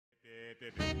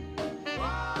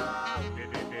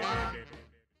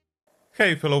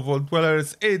Hey fellow Vault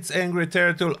Dwellers, it's Angry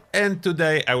Turtle, and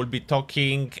today I will be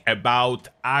talking about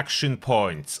action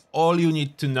points. All you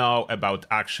need to know about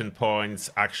action points,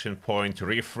 action point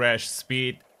refresh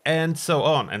speed, and so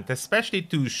on. And especially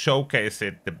to showcase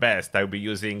it the best, I'll be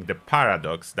using the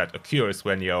paradox that occurs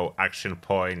when your action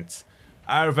points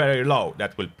are very low.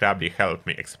 That will probably help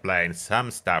me explain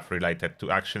some stuff related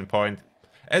to action point.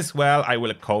 As well, I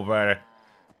will cover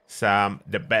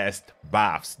the best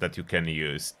buffs that you can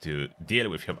use to deal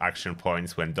with your action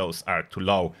points when those are too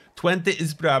low. 20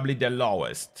 is probably the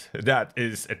lowest that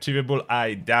is achievable.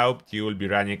 I doubt you will be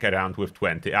running around with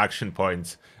 20 action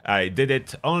points. I did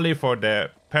it only for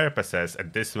the purposes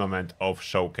at this moment of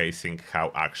showcasing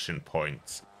how action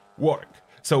points work.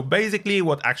 So basically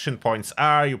what action points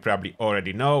are, you probably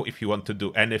already know. If you want to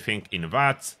do anything in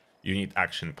VATS, you need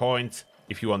action points.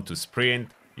 If you want to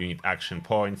sprint, you need action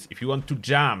points. If you want to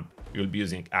jump, you'll be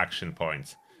using action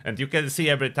points. And you can see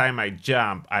every time I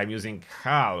jump, I'm using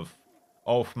half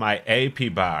of my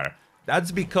AP bar. That's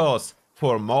because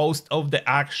for most of the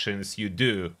actions you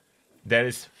do, there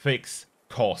is fixed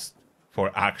cost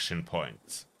for action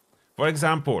points. For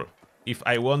example, if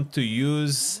I want to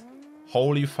use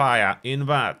Holy Fire in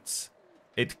VATS,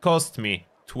 it cost me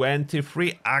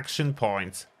 23 action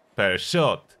points per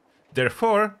shot.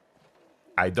 Therefore,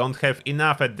 I don't have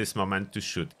enough at this moment to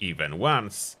shoot even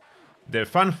once. The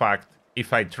fun fact,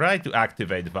 if I try to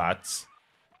activate VATS,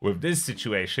 with this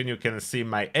situation you can see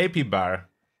my AP bar,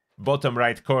 bottom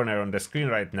right corner on the screen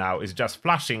right now, is just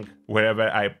flashing wherever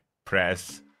I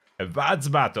press a VATS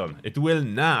button. It will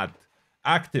not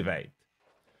activate.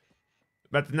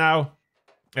 But now,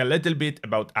 a little bit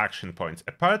about action points.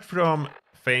 Apart from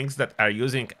things that are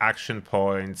using action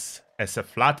points as a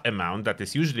flat amount that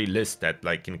is usually listed,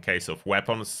 like in case of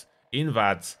weapons in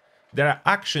VATS, there are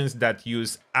actions that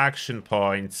use action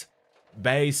points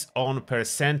based on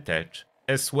percentage,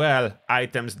 as well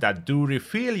items that do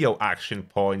refill your action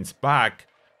points back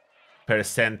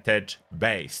percentage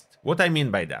based. What I mean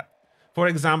by that? For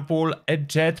example, a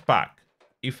jetpack.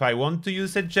 If I want to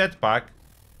use a jetpack,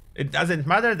 it doesn't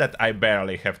matter that I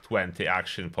barely have 20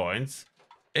 action points.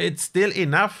 It's still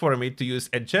enough for me to use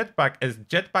a jetpack, as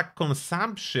jetpack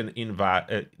consumption in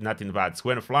not in VATS,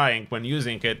 when flying, when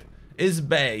using it, is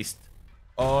based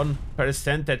on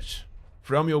percentage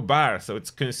from your bar. So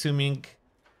it's consuming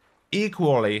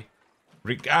equally,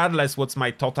 regardless what's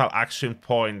my total action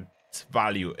point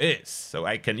value is. So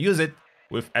I can use it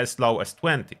with as low as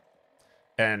 20.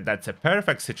 And that's a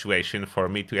perfect situation for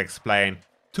me to explain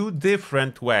two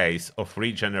different ways of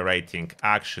regenerating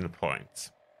action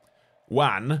points.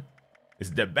 One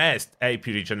is the best AP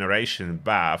regeneration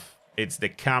buff. It's the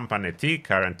Company Tea,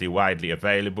 currently widely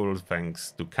available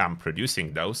thanks to Camp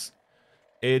producing those.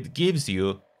 It gives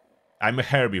you, I'm a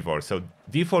herbivore, so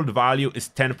default value is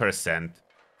 10%.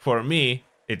 For me,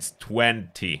 it's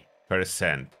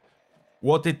 20%.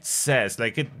 What it says,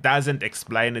 like, it doesn't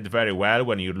explain it very well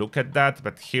when you look at that,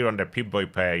 but here on the Pip-Boy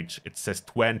page, it says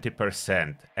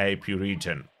 20% AP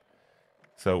regen.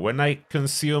 So when I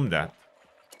consume that,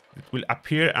 it will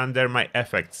appear under my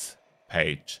effects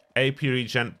page. AP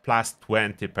regen plus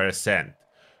 20%.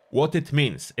 What it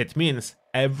means? It means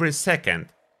every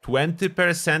second,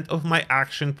 20% of my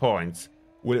action points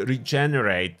will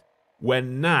regenerate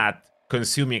when not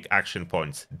consuming action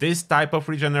points. This type of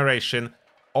regeneration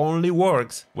only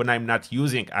works when I'm not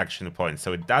using action points.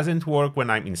 So it doesn't work when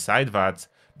I'm inside VATS,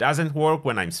 doesn't work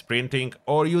when I'm sprinting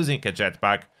or using a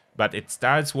jetpack, but it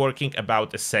starts working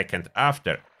about a second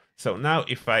after. So now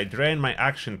if I drain my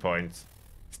action points,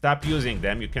 stop using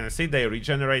them, you can see they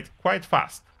regenerate quite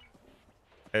fast,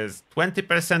 as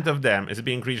 20% of them is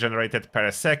being regenerated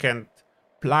per second,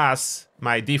 plus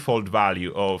my default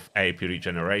value of AP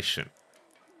regeneration.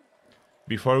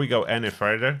 Before we go any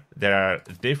further, there are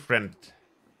different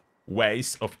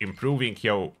ways of improving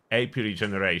your AP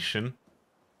regeneration.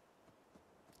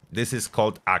 This is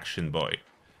called Action Boy.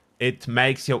 It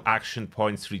makes your action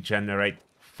points regenerate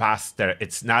faster.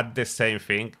 It's not the same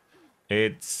thing.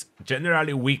 It's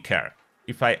generally weaker.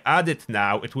 If I add it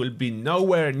now, it will be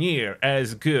nowhere near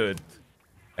as good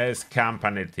as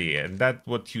Company Tea, and that's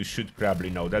what you should probably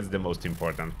know. That's the most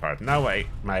important part. Now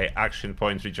my action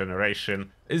point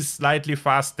regeneration is slightly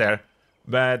faster,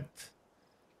 but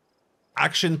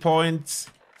action points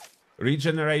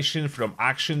regeneration from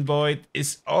Action Boy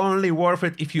is only worth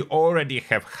it if you already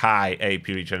have high AP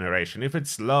regeneration. If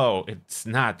it's low, it's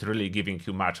not really giving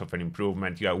you much of an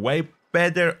improvement. You are way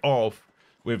better off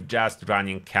with just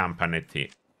running Company Tea.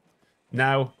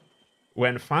 Now,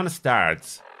 when fun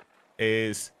starts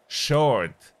is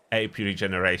short AP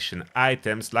regeneration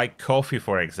items like coffee,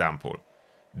 for example.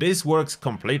 This works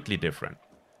completely different.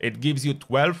 It gives you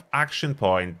 12 action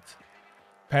points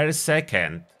per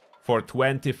second for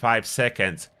 25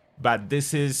 seconds, but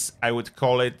this is, I would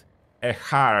call it, a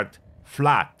hard,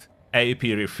 flat AP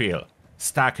refill,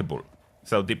 stackable.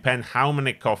 So depend how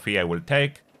many coffee I will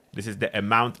take, this is the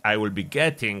amount I will be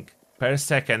getting per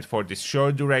second for this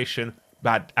short duration,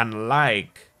 but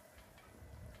unlike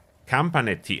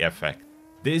company tea effect,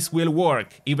 this will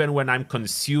work even when I'm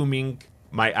consuming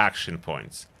my action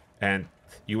points. And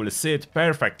you will see it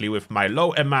perfectly with my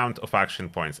low amount of action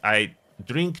points. I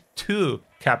drink 2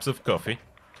 cups of coffee,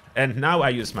 and now I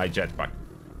use my jetpack.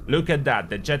 Look at that,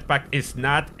 the jetpack is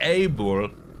not able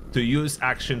to use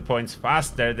action points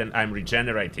faster than I'm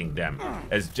regenerating them,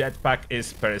 as jetpack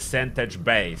is percentage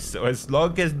based. So as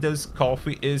long as this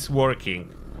coffee is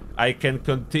working, I can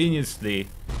continuously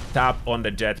tap on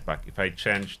the jetpack. If I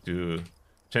change the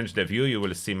view, you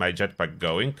will see my jetpack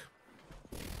going.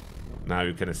 Now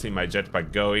you can see my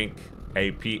jetpack going.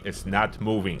 AP is not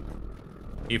moving.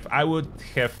 If I would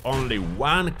have only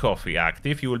 1 coffee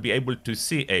active, you will be able to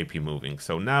see AP moving.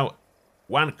 So now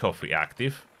 1 coffee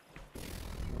active.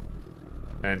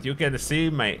 And you can see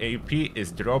my AP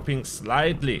is dropping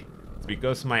slightly. It's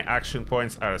because my action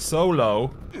points are so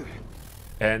low.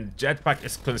 And jetpack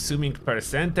is consuming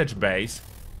percentage base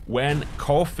when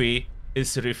coffee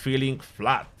is refilling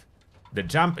flat. The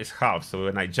jump is half, so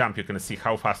when I jump you can see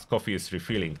how fast coffee is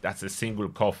refilling. That's a single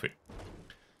coffee.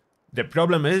 The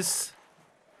problem is,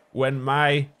 when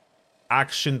my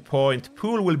action point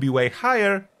pool will be way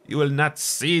higher, you will not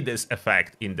see this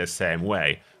effect in the same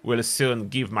way. Will soon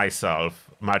give myself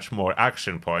much more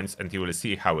action points and you will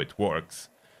see how it works.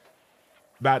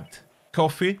 But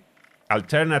coffee,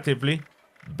 alternatively,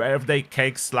 birthday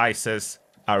cake slices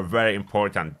are very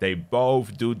important. They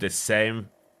both do the same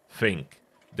thing.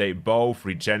 They both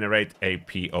regenerate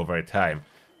AP over time.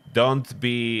 Don't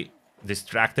be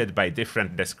distracted by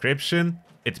different description.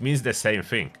 It means the same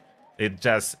thing. It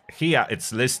just, here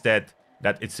it's listed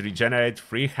that it's regenerate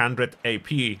 300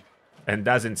 AP and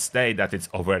doesn't state that it's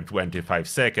over 25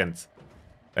 seconds.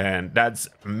 And that's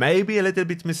maybe a little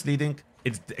bit misleading.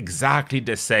 It's exactly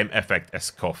the same effect as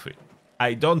coffee.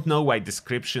 I don't know why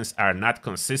descriptions are not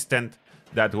consistent.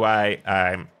 That's why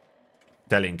I'm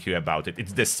telling you about it.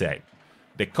 It's the same.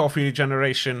 The coffee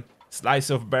regeneration, slice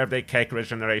of birthday cake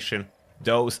regeneration,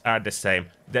 those are the same.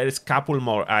 There is a couple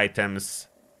more items,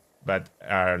 but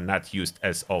are not used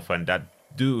as often, that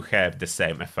do have the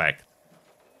same effect.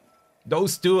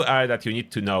 Those 2 are that you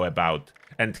need to know about.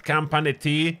 And company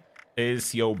tea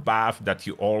is your buff that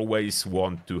you always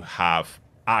want to have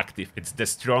active. It's the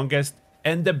strongest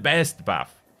and the best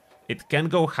buff. It can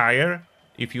go higher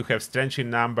if you have strength in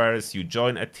numbers, you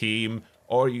join a team,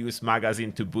 or you use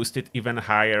magazine to boost it even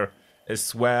higher.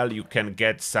 As well, you can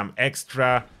get some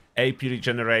extra AP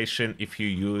regeneration if you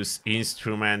use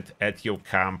instrument at your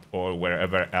camp or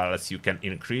wherever else. You can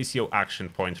increase your action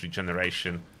point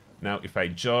regeneration. Now, if I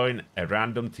join a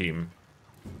random team,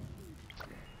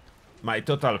 my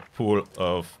total pool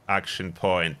of action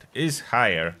point is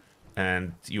higher,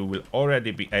 and you will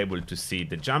already be able to see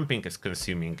the jumping is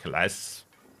consuming less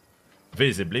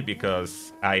visibly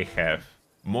because I have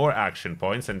more action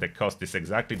points and the cost is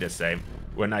exactly the same.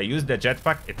 When I use the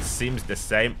jetpack, it seems the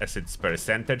same as its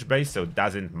percentage base, so it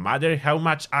doesn't matter how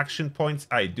much action points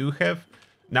I do have.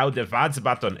 Now the VATS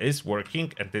button is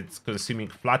working and it's consuming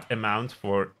flat amount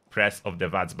for press of the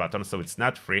VATS button, so it's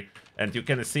not free. And you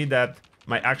can see that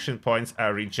my action points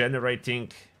are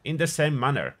regenerating in the same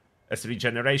manner, as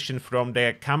regeneration from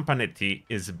the company tea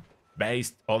is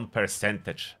based on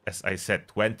percentage. As I said,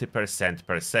 20%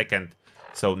 per second.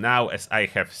 So now, as I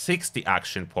have 60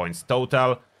 action points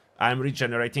total, I'm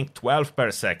regenerating 12 per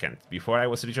second. Before I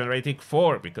was regenerating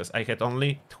 4 because I had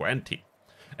only 20.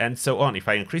 And so on. If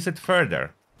I increase it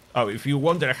further... Oh, if you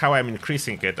wonder how I'm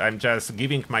increasing it, I'm just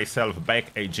giving myself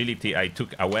back agility I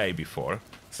took away before.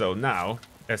 So now,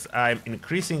 as I'm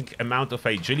increasing amount of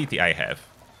agility I have,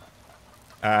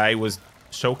 I was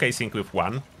showcasing with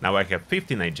 1, now I have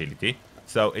 15 agility,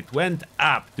 so it went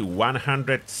up to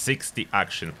 160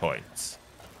 action points.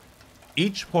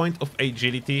 Each point of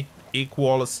agility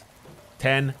equals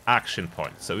 10 action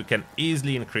points, so you can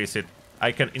easily increase it.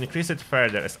 I can increase it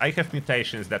further as I have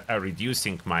mutations that are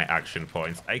reducing my action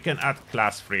points. I can add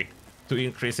class freak to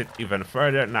increase it even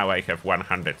further. Now I have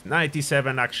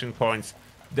 197 action points.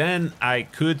 Then I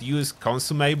could use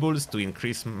consumables to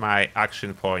increase my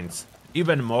action points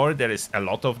even more. There is a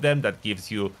lot of them that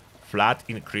gives you flat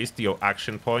increase to your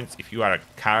action points. If you are a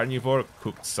carnivore,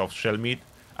 cooked soft shell meat.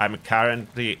 I'm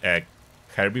currently a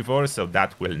herbivore, so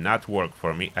that will not work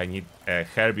for me. I need a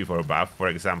herbivore buff. For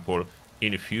example,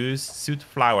 Infuse Suit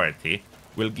Flower Tea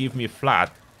will give me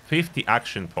flat 50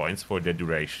 action points for the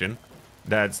duration.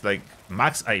 That's like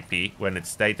max IP when it's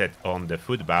stated on the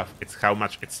food buff. It's how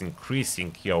much it's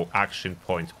increasing your action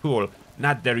point pool,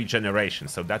 not the regeneration.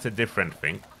 So that's a different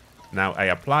thing. Now I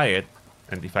apply it,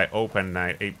 and if I open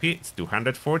my AP, it's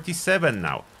 247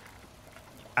 now.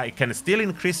 I can still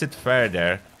increase it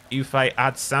further if I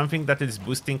add something that is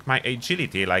boosting my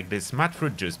agility, like this mad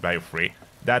fruit juice by 3,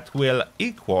 that will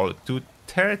equal to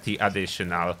 30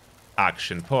 additional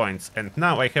action points. And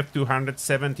now I have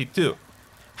 272.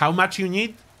 How much you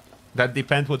need? That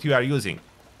depends what you are using.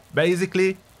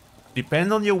 Basically,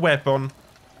 depend on your weapon.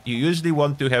 You usually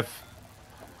want to have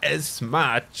as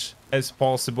much as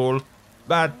possible,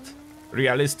 but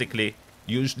realistically,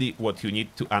 usually what you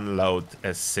need to unload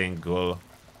a single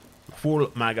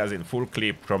full magazine, full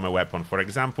clip from a weapon. For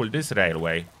example, this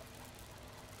railway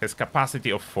has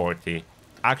capacity of 40,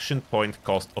 action point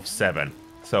cost of 7.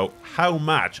 So how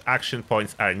much action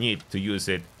points are needed to use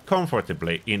it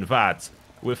comfortably in VATS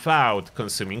without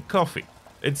consuming coffee?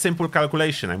 It's simple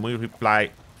calculation. I multiply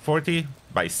 40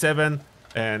 by 7,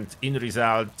 and in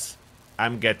results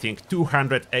I'm getting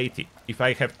 280. If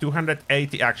I have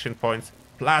 280 action points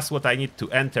plus what I need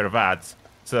to enter VATS,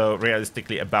 so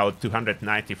realistically about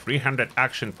 290, 300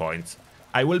 action points,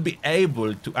 I will be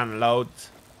able to unload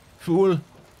full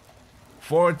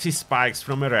 40 spikes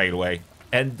from a railway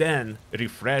and then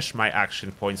refresh my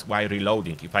action points while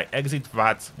reloading. If I exit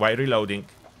VATS while reloading,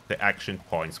 the action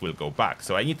points will go back.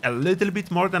 So I need a little bit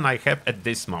more than I have at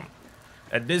this moment.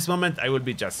 At this moment, I will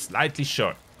be just slightly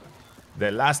short. The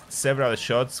last several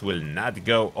shots will not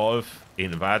go off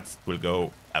in VATS, will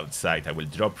go outside. I will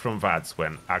drop from VATS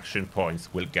when action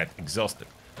points will get exhausted.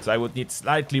 So I would need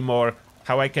slightly more.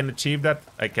 How I can achieve that?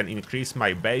 I can increase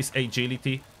my base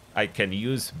agility. I can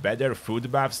use better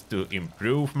food buffs to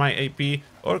improve my AP,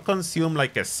 or consume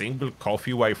like a single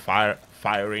coffee while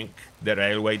firing the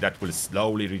railway that will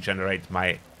slowly regenerate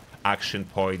my action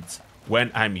points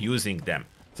when I'm using them.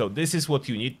 So this is what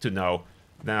you need to know.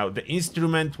 Now the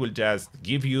instrument will just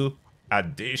give you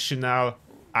additional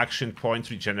action point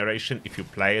regeneration if you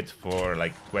play it for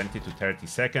like 20 to 30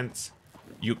 seconds.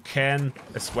 You can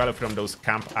as well from those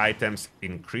camp items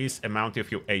increase amount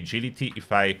of your agility.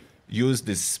 If I use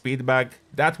this speed bag,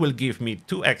 that will give me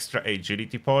 2 extra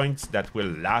agility points that will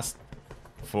last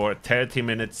for 30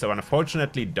 minutes. So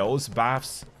unfortunately those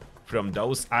buffs from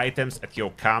those items at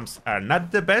your camps are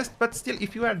not the best, but still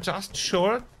if you are just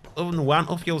short on one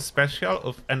of your special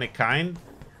of any kind,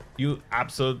 you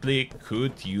absolutely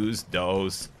could use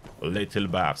those little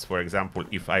buffs. For example,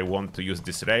 if I want to use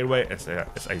this railway, as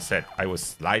I said, I was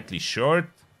slightly short.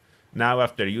 Now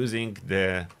after using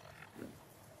the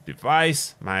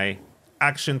device, my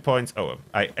action points,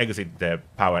 I exit the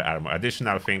power armor.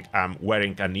 Additional thing, I'm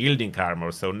wearing unyielding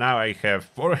armor, so now I have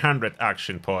 400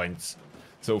 action points.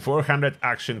 So 400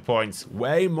 action points,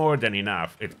 way more than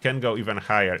enough. It can go even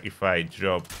higher if I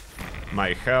drop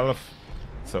my health.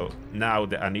 So now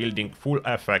the unyielding full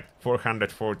effect,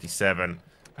 447.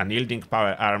 Unyielding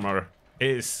power armor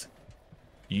is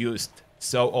used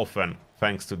so often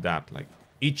thanks to that. Like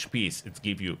each piece, it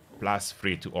gives you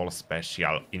 +3 to all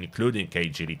special, including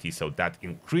agility, so that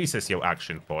increases your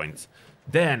action points.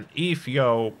 Then if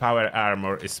your power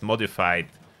armor is modified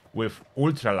with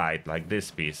ultralight, like this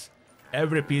piece,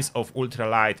 every piece of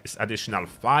ultralight is additional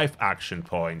 5 action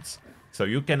points. So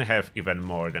you can have even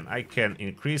more. Then I can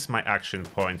increase my action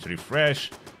point refresh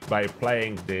by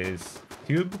playing this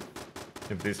tube.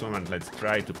 At this moment, let's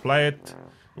try to play it.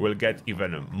 We'll get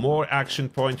even more action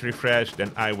point refresh.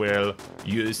 Then I will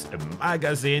use a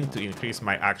magazine to increase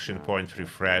my action point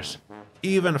refresh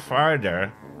even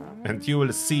further. And you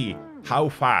will see how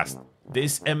fast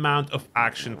this amount of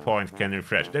action point can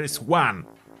refresh. There is one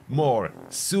more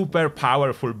super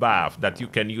powerful buff that you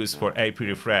can use for AP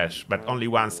refresh, but only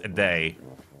once a day,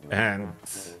 and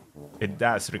it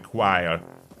does require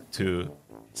to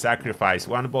sacrifice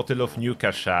 1 bottle of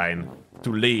Nuka Shine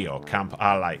to Leo, camp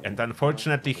ally, and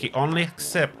unfortunately he only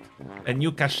accepts a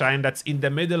Nuka Shine that's in the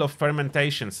middle of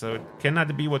fermentation, so it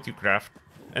cannot be what you craft,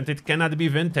 and it cannot be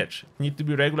vintage. It needs to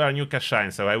be regular Nuka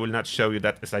Shine, so I will not show you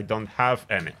that as I don't have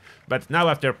any. But now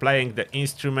after playing the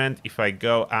instrument, if I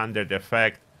go under the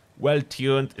effect, well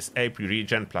tuned is AP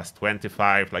regen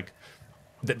 +25. Like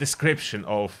the description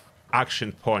of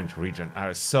action point regen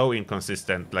are so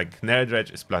inconsistent. Like Nerd Rage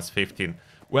is +15,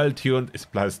 well tuned is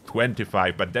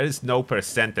 +25, but there is no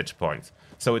percentage points,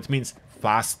 so it means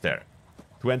faster,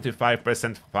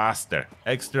 25% faster,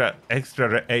 extra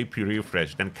AP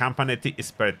refresh. Then Campanity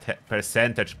is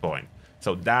percentage point,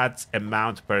 So that's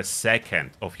amount per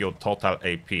second of your total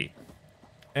AP.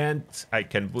 And I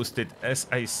can boost it, as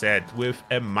I said, with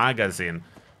a magazine.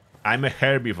 I'm a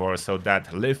herbivore, so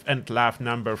that live and laugh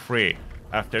number 3.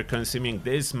 After consuming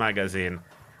this magazine,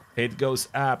 it goes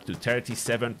up to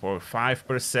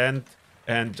 37.5%.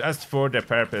 And just for the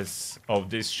purpose of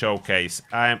this showcase,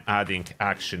 I'm adding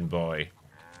Action Boy.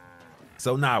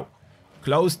 So now,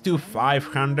 close to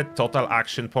 500 total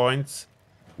action points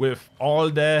with all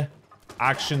the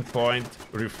action point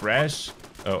refresh.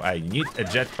 Oh, I need a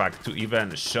jetpack to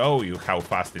even show you how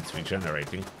fast it's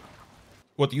regenerating.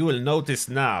 What you will notice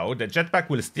now, the jetpack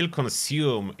will still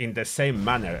consume in the same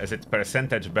manner as its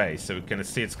percentage base, so you can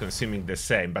see it's consuming the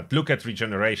same, but look at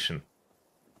regeneration.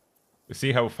 You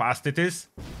see how fast it is?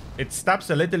 It stops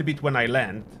a little bit when I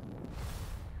land,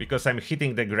 because I'm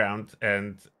hitting the ground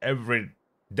and every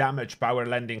damage power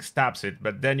landing stops it,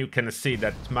 but then you can see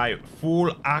that my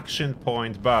full action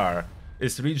point bar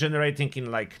is regenerating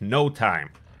in like no time.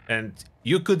 And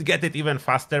you could get it even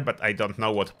faster, but I don't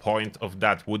know what point of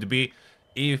that would be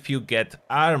if you get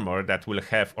armor that will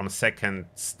have on second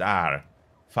star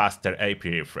faster AP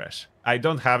refresh. I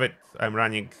don't have it, I'm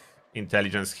running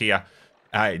intelligence here.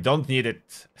 I don't need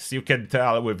it. As you can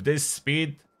tell, with this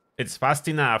speed, it's fast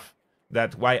enough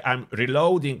that while I'm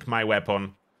reloading my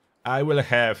weapon, I will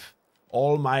have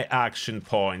all my action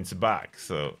points back.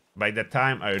 So by the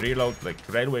time I reload, like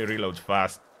railway reload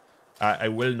fast, I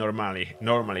will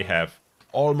normally have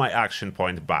all my action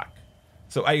point back.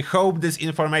 So I hope this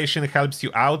information helps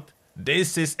you out.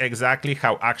 This is exactly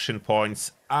how action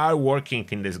points are working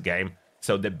in this game.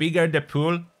 So the bigger the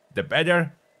pool, the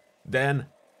better. Then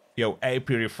your AP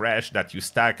refresh that you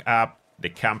stack up, the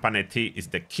company tea is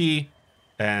the key.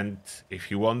 And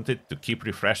if you wanted to keep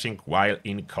refreshing while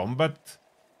in combat,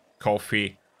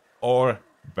 coffee or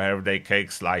birthday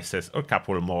cake slices or a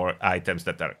couple more items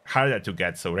that are harder to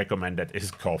get, so recommended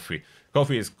is coffee.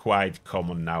 Coffee is quite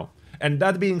common now. And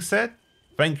that being said,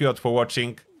 thank you all for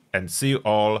watching and see you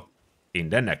all in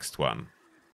the next one.